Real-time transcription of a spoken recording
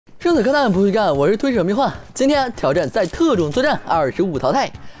生死看淡，不服就干，我是突击手蜜獾。今天挑战在特种作战25淘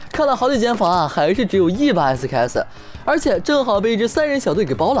汰，看了好几间房啊，还是只有100 SKS， 而且正好被一支3人小队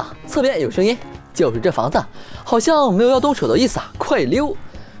给包了。侧边有声音，就是这房子好像没有要动手的意思啊，快溜！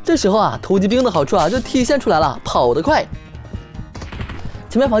这时候啊，突击兵的好处啊就体现出来了，跑得快。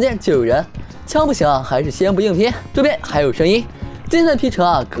前面房间就有人，枪不行啊，还是先不硬拼。这边还有声音，今天的 P 城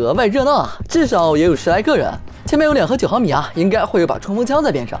啊格外热闹啊，至少也有10来个人。前面有2和9毫米啊，应该会有把冲锋枪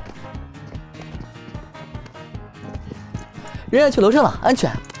在边上。人也去楼上了，安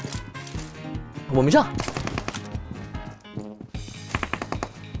全。我们上。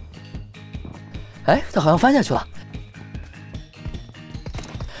哎，他好像翻下去了。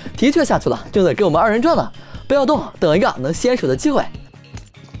的确下去了，正在给我们2人转呢。不要动，等一个能先手的机会。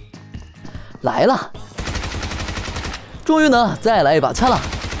来了，终于能再来一把枪了。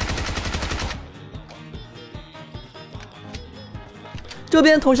这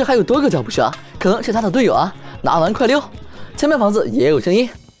边同时还有多个脚步声，可能是他的队友啊。拿完快溜！前面房子也有声音，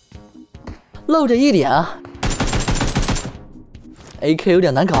露着一点啊。AK 有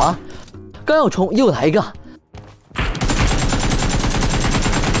点难搞啊，刚要冲又来一个。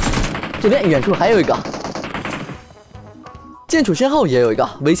这边远处还有一个，近处身后也有一个，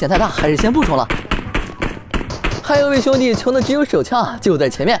危险太大，还是先不冲了。还有位兄弟穷的只有手枪，就在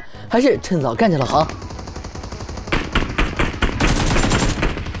前面，还是趁早干掉了好。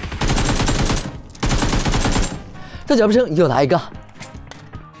这脚步声又来一个，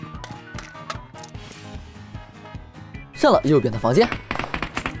上了右边的房间，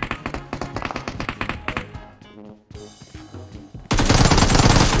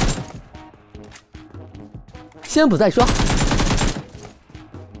先补再说。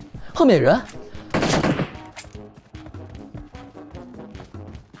后面有人，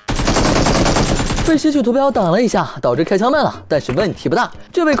被失去图标挡了一下，导致开枪慢了，但是问题不大。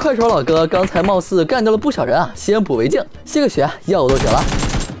这位快手老哥刚才貌似干掉了不少人啊，先补为敬，吸个血，药都省了。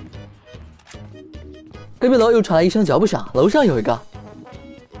隔壁楼又传来一声脚步声，楼上有一个。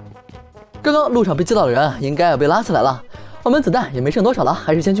刚刚路上被击倒的人应该要被拉起来了，我们子弹也没剩多少了，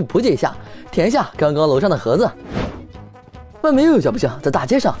还是先去补给一下，填一下刚刚楼上的盒子。外面又有脚步声，在大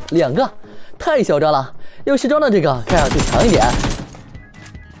街上2个，太嚣张了，有时装的这个看上去强一点。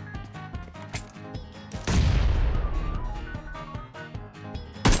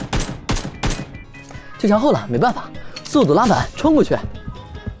去墙后了，没办法，速度拉满，冲过去。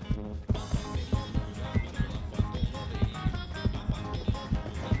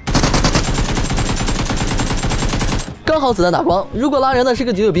刚好子弹打光，如果拉人的是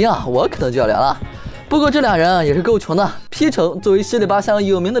个9九兵啊，我可能就要凉了。不过这2人也是够穷的，P 城作为10里8乡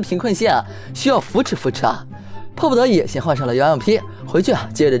有名的贫困县啊，需要扶持扶持啊。迫不得已，先换上了遥P，回去啊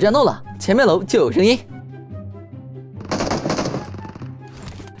接着战斗了。前面楼就有声音，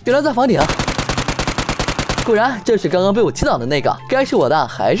有人在房顶。果然，这是刚刚被我击倒的那个，该是我的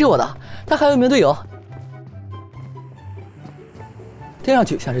还是我的？他还有一名队友，听上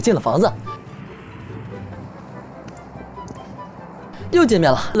去像是进了房子。又见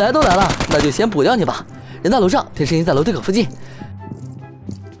面了，来都来了，那就先补掉你吧。人在楼上，听声音在楼对口附近。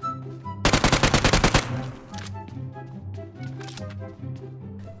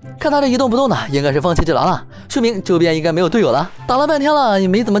看他这一动不动的，应该是放弃治疗了，说明周边应该没有队友了。打了半天了，也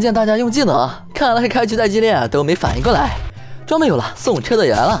没怎么见大家用技能，看来是开局太激烈，都没反应过来。装备有了，送车的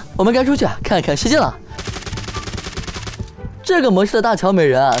也来了，我们该出去看看世界了。这个模式的大乔没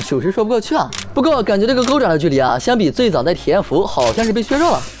人啊，属实说不过去啊。不过感觉这个钩爪的距离啊，相比最早在体验服好像是被削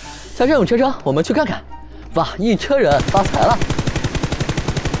弱了。小车有车车，我们去看看。哇，一车人，发财了！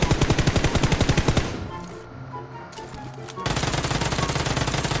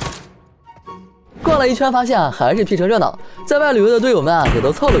逛了一圈，发现还是 P 城热闹，在外旅游的队友们啊也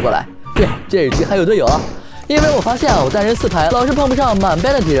都凑了过来。对，这一局还有队友啊，因为我发现我单人4排老是碰不上满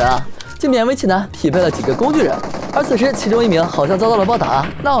班的敌人啊，就勉为其难匹配了几个工具人。而此时其中一名好像遭到了暴打，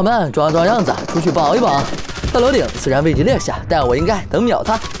那我们装样子出去保一保。在楼顶虽然位置劣势，但我应该能秒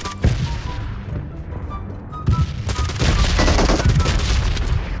他。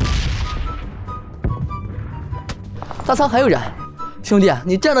大仓还有人。兄弟，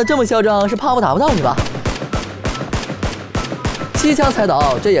你站得这么嚣张，是怕我打不到你吧？7枪才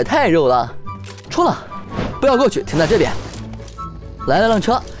倒，这也太肉了！冲了，不要过去，停在这边。来了辆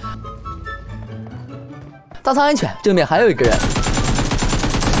车，大仓安全，正面还有一个人。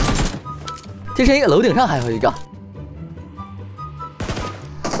听声音，楼顶上还有一个。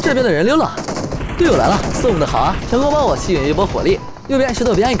这边的人溜了，队友来了，送的好啊，成功帮我吸引一波火力。右边石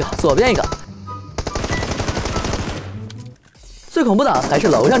头边一个，左边一个。最恐怖的还是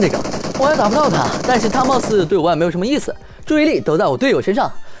楼上这个，我还打不到他，但是他貌似对我也没有什么意思，注意力都在我队友身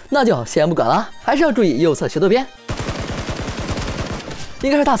上。那就先不管了，还是要注意右侧石头边。应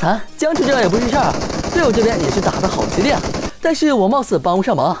该是大残，僵持着也不是事儿。队友这边也是打得好激烈，但是我貌似帮不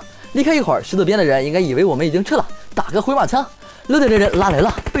上忙。离开一会儿，石头边的人应该以为我们已经撤了，打个回马枪，留点的人拉来了，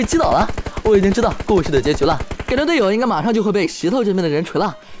被击倒了。我已经知道故事的结局了，感觉队友应该马上就会被石头这边的人锤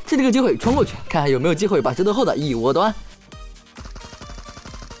了。趁这个机会冲过去，看看有没有机会把石头后的一窝端。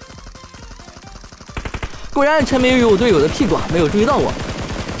果然沉迷于我队友的屁股，没有注意到我。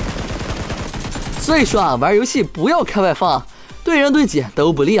所以说啊，玩游戏不要开外放，对人对己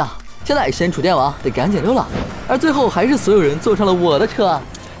都不利啊。现在身处电网，得赶紧溜了。而最后还是所有人坐上了我的车，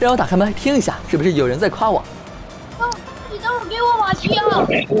让我打开麦听一下，是不是有人在夸我？你等会儿给我马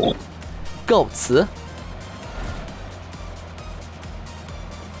枪。告辞。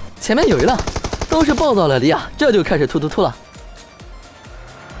前面有一辆，都是暴躁了的呀，这就开始突了。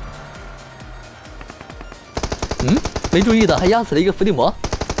没注意的还压死了一个伏地魔。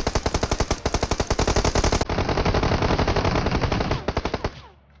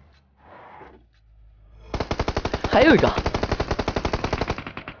还有一个。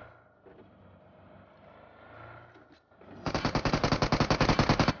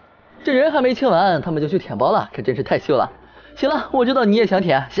这人还没清完，他们就去舔包了，可真是太秀了。行了，我知道你也想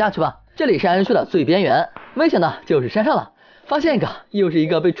舔，下去吧。这里是安区的最边缘，危险的就是山上了。发现一个，又是一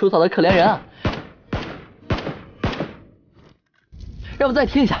个被除草的可怜人啊！让我再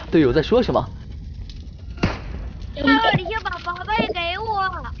听一下队友在说什么。你先把8倍给我，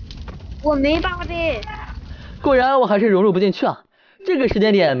我没8倍。果然我还是融入不进去啊！这个时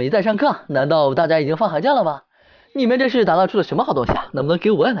间点没在上课，难道大家已经放寒假了吗？你们这是打造出了什么好东西啊？能不能给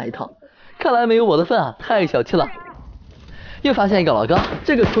我也来一套？看来没有我的份啊，太小气了。又发现一个老哥，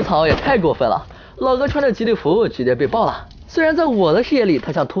这个除草也太过分了。老哥穿着吉利服直接被爆了。虽然在我的视野里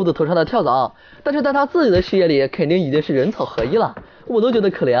他像秃子头上的跳蚤，但是在他自己的视野里肯定已经是人草合一了，我都觉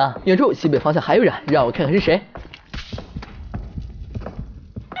得可怜啊。远处西北方向还有人，让我看看是谁。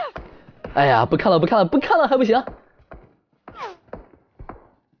哎呀，不看了还不行。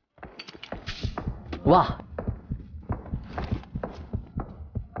哇！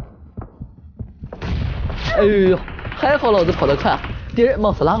哎呦，还好老子跑得快啊！敌人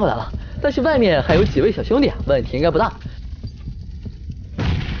貌似拉过来了，但是外面还有几位小兄弟，问题应该不大。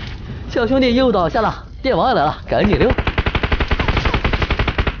小兄弟又倒下了，电王也来了，赶紧溜！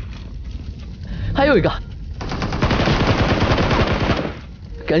还有一个，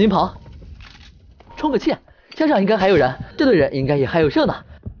赶紧跑！充个气，山上应该还有人，这队人应该也还有剩的。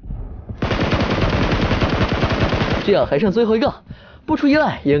这样还剩最后一个，不出意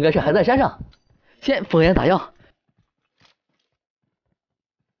外应该是还在山上。先封烟打药。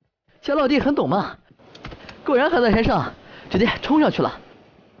小老弟很懂嘛，果然还在山上，直接冲上去了。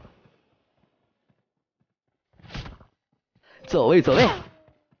走位，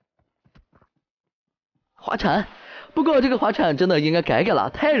滑铲。不过这个滑铲真的应该改了，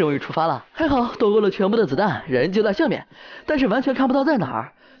太容易触发了。还好躲过了全部的子弹，人就在上面，但是完全看不到在哪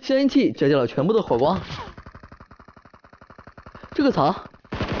儿。消音器遮掉了全部的火光。这个草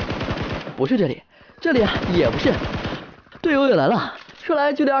不是这里，这里也不是。队友也来了，说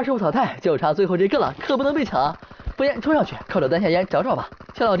来距离25淘汰就差最后这个了，可不能被抢啊！不烟冲上去，靠着单线烟找找吧。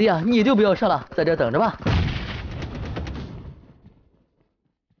小老弟啊，你就不要上了，在这等着吧。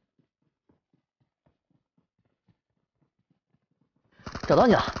找到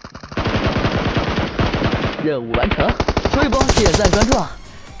你了，任务完成，求一波点赞关注啊！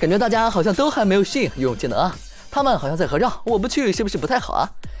感觉大家好像都还没有适应用技能啊，他们好像在合照，我不去是不是不太好啊？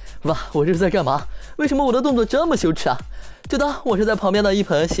哇，我这是在干嘛？为什么我的动作这么羞耻啊？就当我是在旁边的一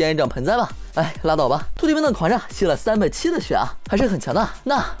盆仙人掌盆栽吧。哎，拉倒吧，突击兵的狂热吸了370的血啊，还是很强的。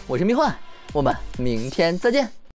那我是蜜獾，我们明天再见。